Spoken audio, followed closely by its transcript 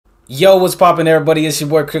Yo, what's poppin' everybody? It's your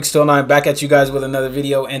boy Crix29 back at you guys with another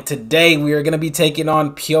video, and today we are going to be taking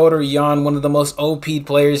on Petr Yan, one of the most OP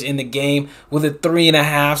players in the game, with a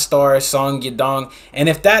 3.5-star song Yadong. And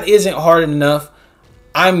if that isn't hard enough,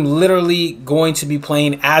 I'm literally going to be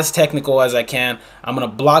playing as technical as I can. I'm going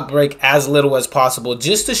to block break as little as possible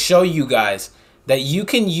just to show you guys that you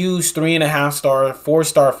can use 3.5-star,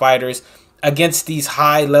 4-star fighters against these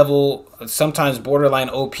high level, sometimes borderline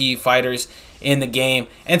OP fighters in the game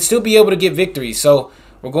and still be able to get victories. So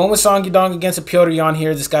we're going with Song Yadong against a Petr Yan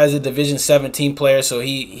here. This guy's a Division 17 player, so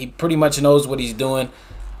he pretty much knows what he's doing.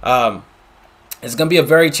 It's going to be a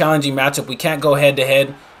very challenging matchup. We can't go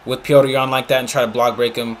head-to-head with Petr Yan like that and try to block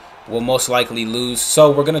break him. We'll most likely lose.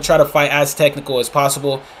 So we're going to try to fight as technical as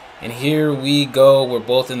possible. And here we go. We're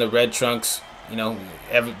both in the red trunks. You know,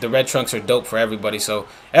 the red trunks are dope for everybody, so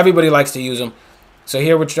everybody likes to use them. So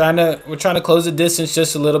here we're trying to close the distance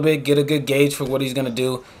just a little bit, get a good gauge for what he's gonna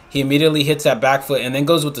do. He immediately hits that back foot and then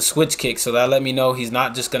goes with the switch kick, so that let me know he's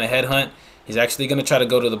not just gonna headhunt. He's actually gonna try to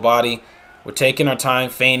go to the body. We're taking our time,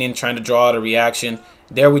 feigning, trying to draw out a reaction.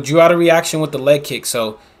 There we drew out a reaction with the leg kick,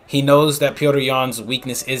 so he knows that Petr Yan's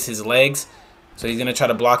weakness is his legs. So he's gonna try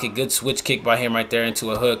to block it. Good switch kick by him right there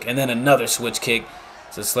into a hook, and then another switch kick.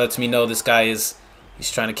 So this lets me know this guy he's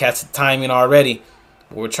trying to catch the timing already.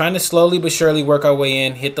 But we're trying to slowly but surely work our way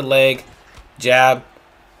in, hit the leg, jab,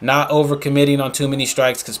 not over committing on too many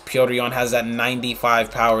strikes because Petr Yan has that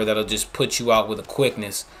 95 power that'll just put you out with a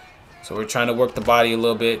quickness. So we're trying to work the body a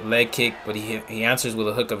little bit, leg kick, but he answers with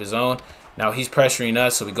a hook of his own. Now he's pressuring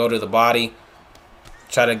us, so we go to the body,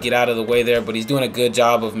 try to get out of the way there, but he's doing a good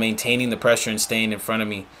job of maintaining the pressure and staying in front of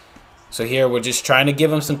me. So here we're just trying to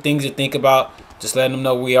give him some things to think about. Just letting him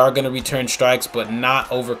know we are going to return strikes, but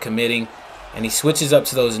not over committing. And he switches up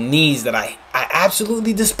to those knees that I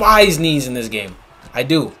absolutely despise knees in this game. I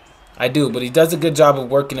do. But he does a good job of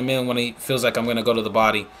working them in when he feels like I'm going to go to the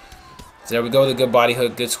body. So there we go, the good body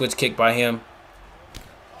hook, good switch kick by him.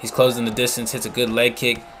 He's closing the distance, hits a good leg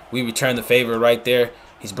kick. We return the favor right there.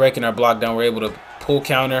 He's breaking our block down. We're able to pull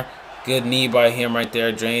counter. Good knee by him right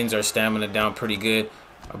there. Drains our stamina down pretty good.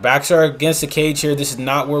 Our backs are against the cage here. This is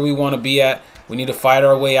not where we want to be at. We need to fight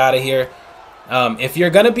our way out of here. If you're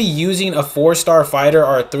going to be using a 4-star fighter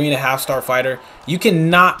or a 3.5-star fighter, you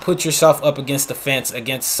cannot put yourself up against the fence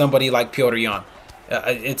against somebody like Petr Yan.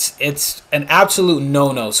 It's an absolute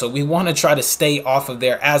no-no. So we want to try to stay off of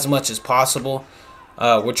there as much as possible.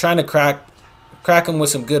 We're trying to crack him with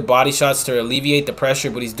some good body shots to alleviate the pressure,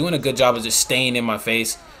 but he's doing a good job of just staying in my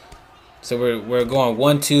face. So we're going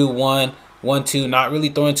 1-2, 1, 1-2, not really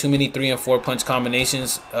throwing too many 3 and 4 punch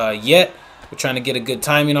combinations yet. We're trying to get a good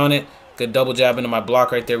timing on it. Good double jab into my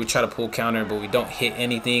block right there. We try to pull counter, but we don't hit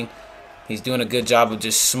anything. He's doing a good job of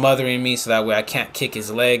just smothering me so that way I can't kick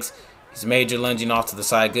his legs. He's major lunging off to the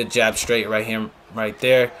side. Good jab straight right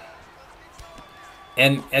there.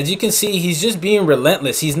 And as you can see, he's just being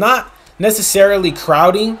relentless. He's not necessarily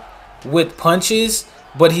crowding with punches,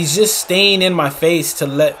 but he's just staying in my face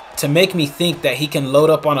to make me think that he can load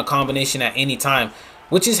up on a combination at any time,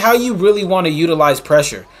 which is how you really want to utilize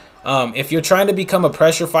pressure. If you're trying to become a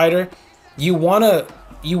pressure fighter, you want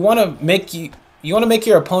to make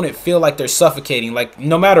your opponent feel like they're suffocating. Like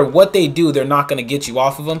no matter what they do, they're not going to get you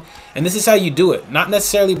off of them. And this is how you do it. Not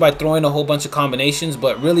necessarily by throwing a whole bunch of combinations,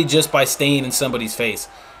 but really just by staying in somebody's face.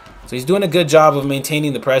 So he's doing a good job of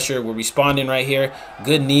maintaining the pressure. We're responding right here.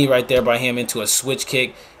 Good knee right there by him into a switch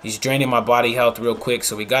kick. He's draining my body health real quick,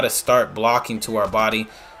 so we got to start blocking to our body.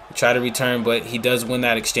 We try to return, but he does win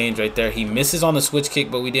that exchange right there. He misses on the switch kick,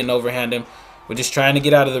 but we didn't overhand him. We're just trying to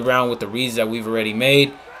get out of the round with the reads that we've already made.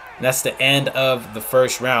 And that's the end of the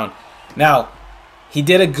first round. Now, he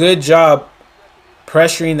did a good job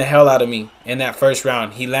pressuring the hell out of me in that first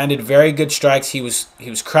round. He landed very good strikes. He was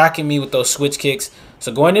cracking me with those switch kicks.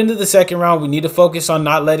 So going into the second round, we need to focus on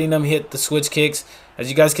not letting him hit the switch kicks. As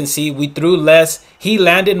you guys can see, we threw less. He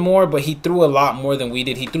landed more, but he threw a lot more than we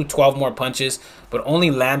did. He threw 12 more punches, but only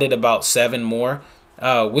landed about 7 more,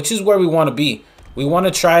 which is where we want to be. We want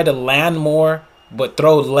to try to land more, but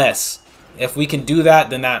throw less. If we can do that,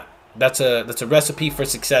 then that's a recipe for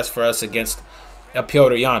success for us against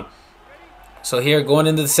Petr Yan. So here, going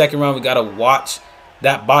into the second round, we got to watch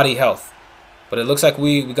that body health. But it looks like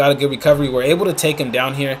we got a good recovery. We're able to take him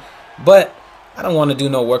down here, but I don't want to do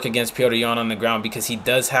no work against Petr Yan on the ground because he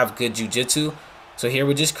does have good jiu-jitsu. So here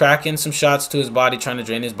we're just cracking some shots to his body, trying to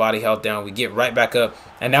drain his body health down. We get right back up,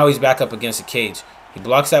 and now he's back up against the cage. He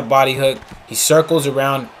blocks that body hook. He circles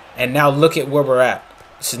around, and now look at where we're at.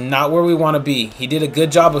 This is not where we want to be. He did a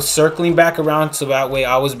good job of circling back around so that way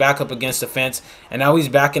I was back up against the fence, and now he's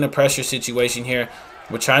back in a pressure situation here.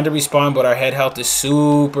 We're trying to respond, but our head health is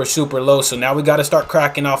super, super low. So now we got to start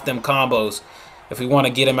cracking off them combos if we want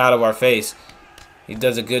to get him out of our face. He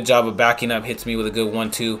does a good job of backing up, hits me with a good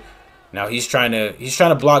 1-2. Now he's trying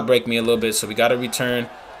to block break me a little bit, so we got to return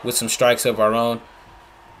with some strikes of our own.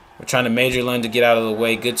 We're trying to major lunge to get out of the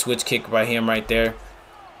way. Good switch kick by him right there.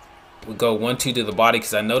 We go 1-2 to the body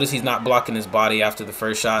because I notice he's not blocking his body after the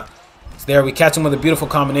first shot. So there we catch him with a beautiful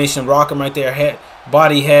combination. Rock him right there. Head,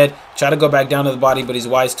 body, head. Try to go back down to the body, but he's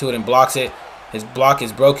wise to it and blocks it. His block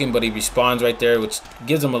is broken, but he responds right there, which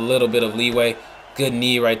gives him a little bit of leeway. Good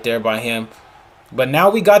knee right there by him. But now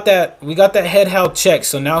we got that head held check.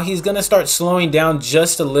 So now he's gonna start slowing down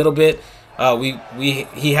just a little bit.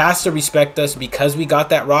 He has to respect us because we got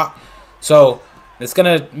that rock. So it's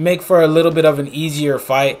gonna make for a little bit of an easier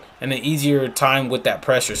fight and an easier time with that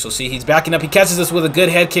pressure. So see, he's backing up. He catches us with a good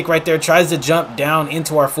head kick right there. Tries to jump down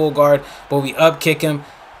into our full guard, but we up kick him.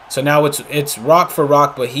 So now it's rock for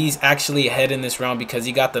rock, but he's actually ahead in this round because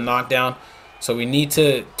he got the knockdown. So we need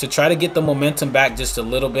to try to get the momentum back just a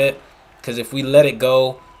little bit, because if we let it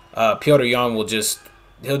go, Petr Yan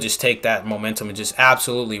he'll just take that momentum and just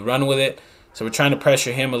absolutely run with it. So we're trying to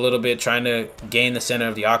pressure him a little bit, trying to gain the center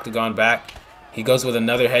of the octagon back. He goes with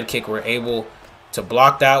another head kick. We're able to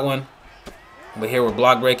block that one. But here we're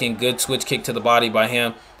block breaking. Good switch kick to the body by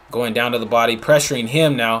him. Going down to the body, pressuring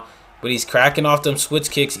him now. But he's cracking off them switch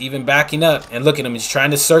kicks, even backing up. And look at him. He's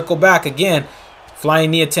trying to circle back again.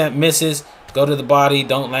 Flying knee attempt misses. Go to the body.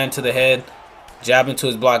 Don't land to the head. Jab into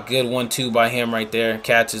his block. Good 1-2 by him right there.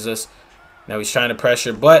 Catches us. Now he's trying to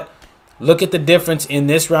pressure. But look at the difference in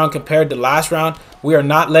this round compared to last round. We are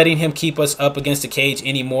not letting him keep us up against the cage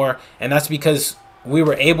anymore. And that's because we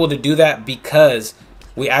were able to do that because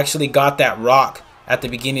we actually got that rock at the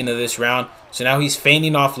beginning of this round. So now he's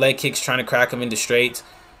feigning off leg kicks, trying to crack him into straights.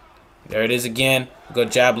 There it is again. Go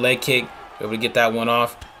jab, leg kick. Able to get that one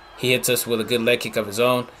off. He hits us with a good leg kick of his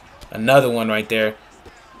own. Another one right there.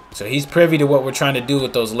 So he's privy to what we're trying to do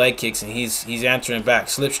with those leg kicks, and he's answering back.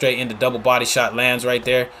 Slip straight into double body shot, lands right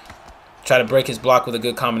there. Try to break his block with a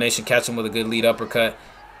good combination, catch him with a good lead uppercut.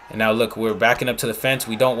 And now look, we're backing up to the fence.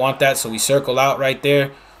 We don't want that, so we circle out right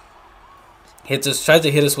there. Hits us, tries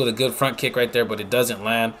to hit us with a good front kick right there, but it doesn't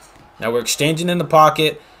land. Now we're exchanging in the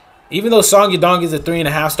pocket. Even though Song Yadong is a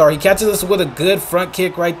 3.5 star, he catches us with a good front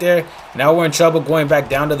kick right there. Now we're in trouble going back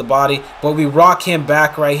down to the body, but we rock him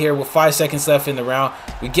back right here with 5 seconds left in the round.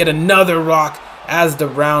 We get another rock as the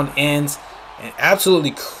round ends. An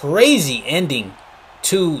absolutely crazy ending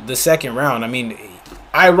to the second round. I mean,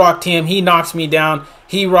 I rocked him, he knocks me down,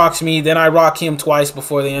 he rocks me, then I rock him twice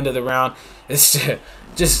before the end of the round. It's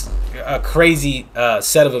just a crazy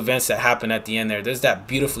set of events that happened at the end there. There's that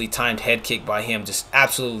beautifully timed head kick by him, just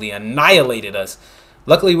absolutely annihilated us.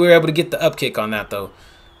 Luckily, we were able to get the up kick on that though,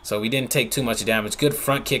 so we didn't take too much damage. Good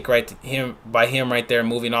front kick by him right there,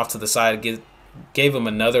 moving off to the side. Gave him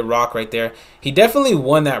another rock right there. He definitely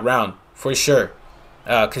won that round for sure,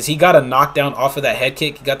 because he got a knockdown off of that head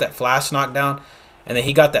kick. He got that flash knockdown, and then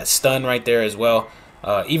he got that stun right there as well.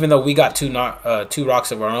 Even though we got two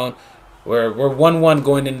rocks of our own, we're 1-1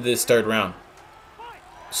 going into this third round.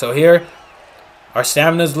 So here, our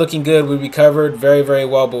stamina is looking good. We recovered very, very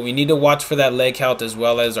well, but we need to watch for that leg health as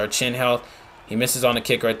well as our chin health. He misses on the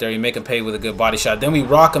kick right there. You make him pay with a good body shot. Then we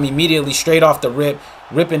rock him immediately straight off the rip,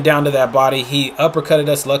 ripping down to that body. He uppercutted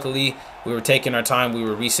us. Luckily, we were taking our time. We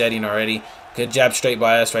were resetting already. Good jab straight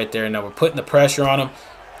by us right there. Now we're putting the pressure on him.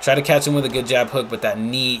 Try to catch him with a good jab hook, but that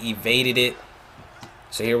knee evaded it.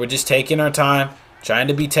 So here we're just taking our time, trying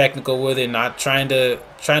to be technical with it, not trying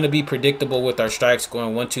to be predictable with our strikes,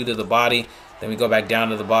 going 1-2 to the body. Then we go back down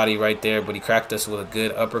to the body right there, but he cracked us with a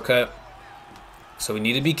good uppercut. So we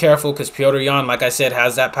need to be careful because Petr Yan, like I said,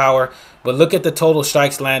 has that power. But look at the total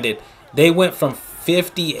strikes landed. They went from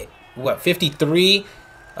 53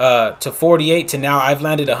 to 48 to now I've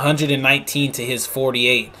landed 119 to his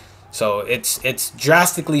 48. So it's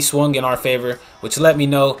drastically swung in our favor, which let me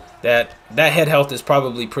know that head health is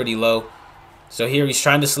probably pretty low. So here he's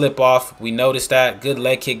trying to slip off. We noticed that. Good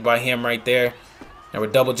leg kick by him right there. Now we're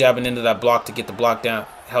double jabbing into that block to get the block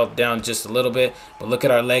health down just a little bit. But look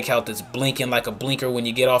at our leg health. It's blinking like a blinker when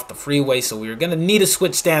you get off the freeway. So we're going to need to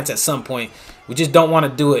switch stance at some point. We just don't want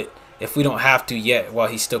to do it if we don't have to yet while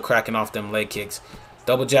he's still cracking off them leg kicks.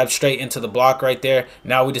 Double jab straight into the block right there.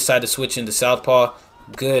 Now we decide to switch into southpaw.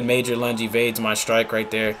 Good major lunge evades my strike right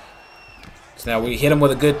there. So now we hit him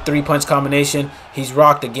with a good 3-punch combination. He's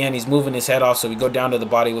rocked again. He's moving his head off, so we go down to the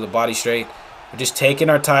body with a body straight. We're just taking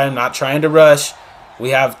our time, not trying to rush. We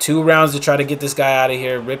have 2 rounds to try to get this guy out of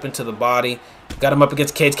here, rip into the body. Got him up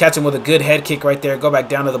against cage. Catch him with a good head kick right there. Go back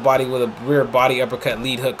down to the body with a rear body uppercut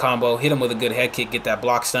lead hook combo. Hit him with a good head kick. Get that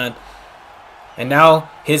block stun. And now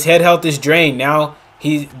his head health is drained. Now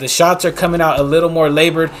the shots are coming out a little more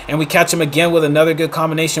labored. And we catch him again with another good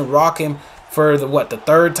combination. Rock him for the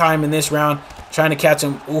 3rd time in this round. Trying to catch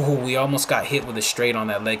him. Ooh, we almost got hit with a straight on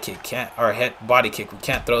that leg kick. Head body kick. We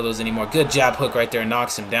can't throw those anymore. Good jab hook right there.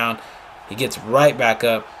 Knocks him down. He gets right back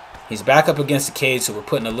up. He's back up against the cage, so we're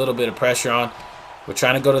putting a little bit of pressure on. We're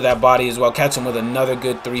trying to go to that body as well. Catch him with another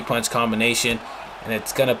good 3-punch combination. And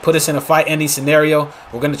it's going to put us in a fight-ending scenario.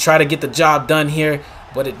 We're going to try to get the job done here.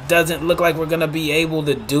 But it doesn't look like we're going to be able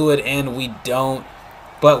to do it. And we don't.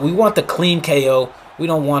 But we want the clean KO. We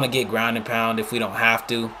don't want to get ground and pound if we don't have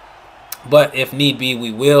to. But if need be,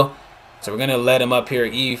 we will. So we're going to let him up here.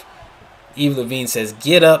 Eve Levine says,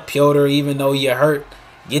 get up, Petr, even though you're hurt.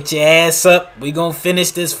 Get your ass up. We gonna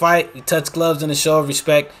finish this fight. We touch gloves in a show of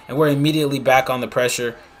respect, and we're immediately back on the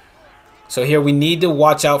pressure. So here we need to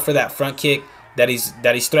watch out for that front kick that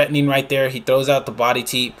he's threatening right there. He throws out the body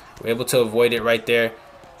teep. We're able to avoid it right there.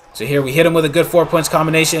 So here we hit him with a good 4-punch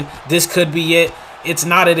combination. This could be it. It's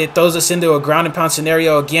not it. It throws us into a ground and pound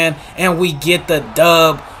scenario again, and we get the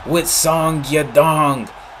dub with Song Yadong,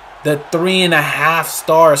 the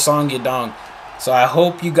 3.5-star Song Yadong. So I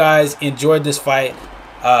hope you guys enjoyed this fight.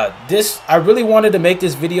 I really wanted to make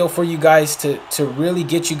this video for you guys to really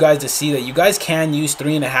get you guys to see that you guys can use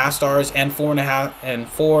 3.5 stars and 4.5 and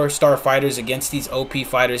 4-star fighters against these OP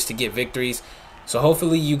fighters to get victories. So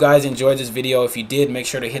hopefully you guys enjoyed this video. If you did, make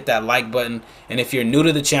sure to hit that like button, and if you're new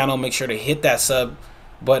to the channel, make sure to hit that sub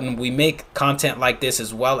button. We make content like this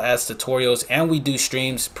as well as tutorials, and we do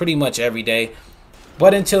streams pretty much every day.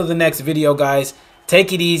 But until the next video, guys,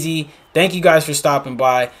 take it easy. Thank you guys for stopping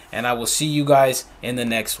by, and I will see you guys in the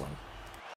next one.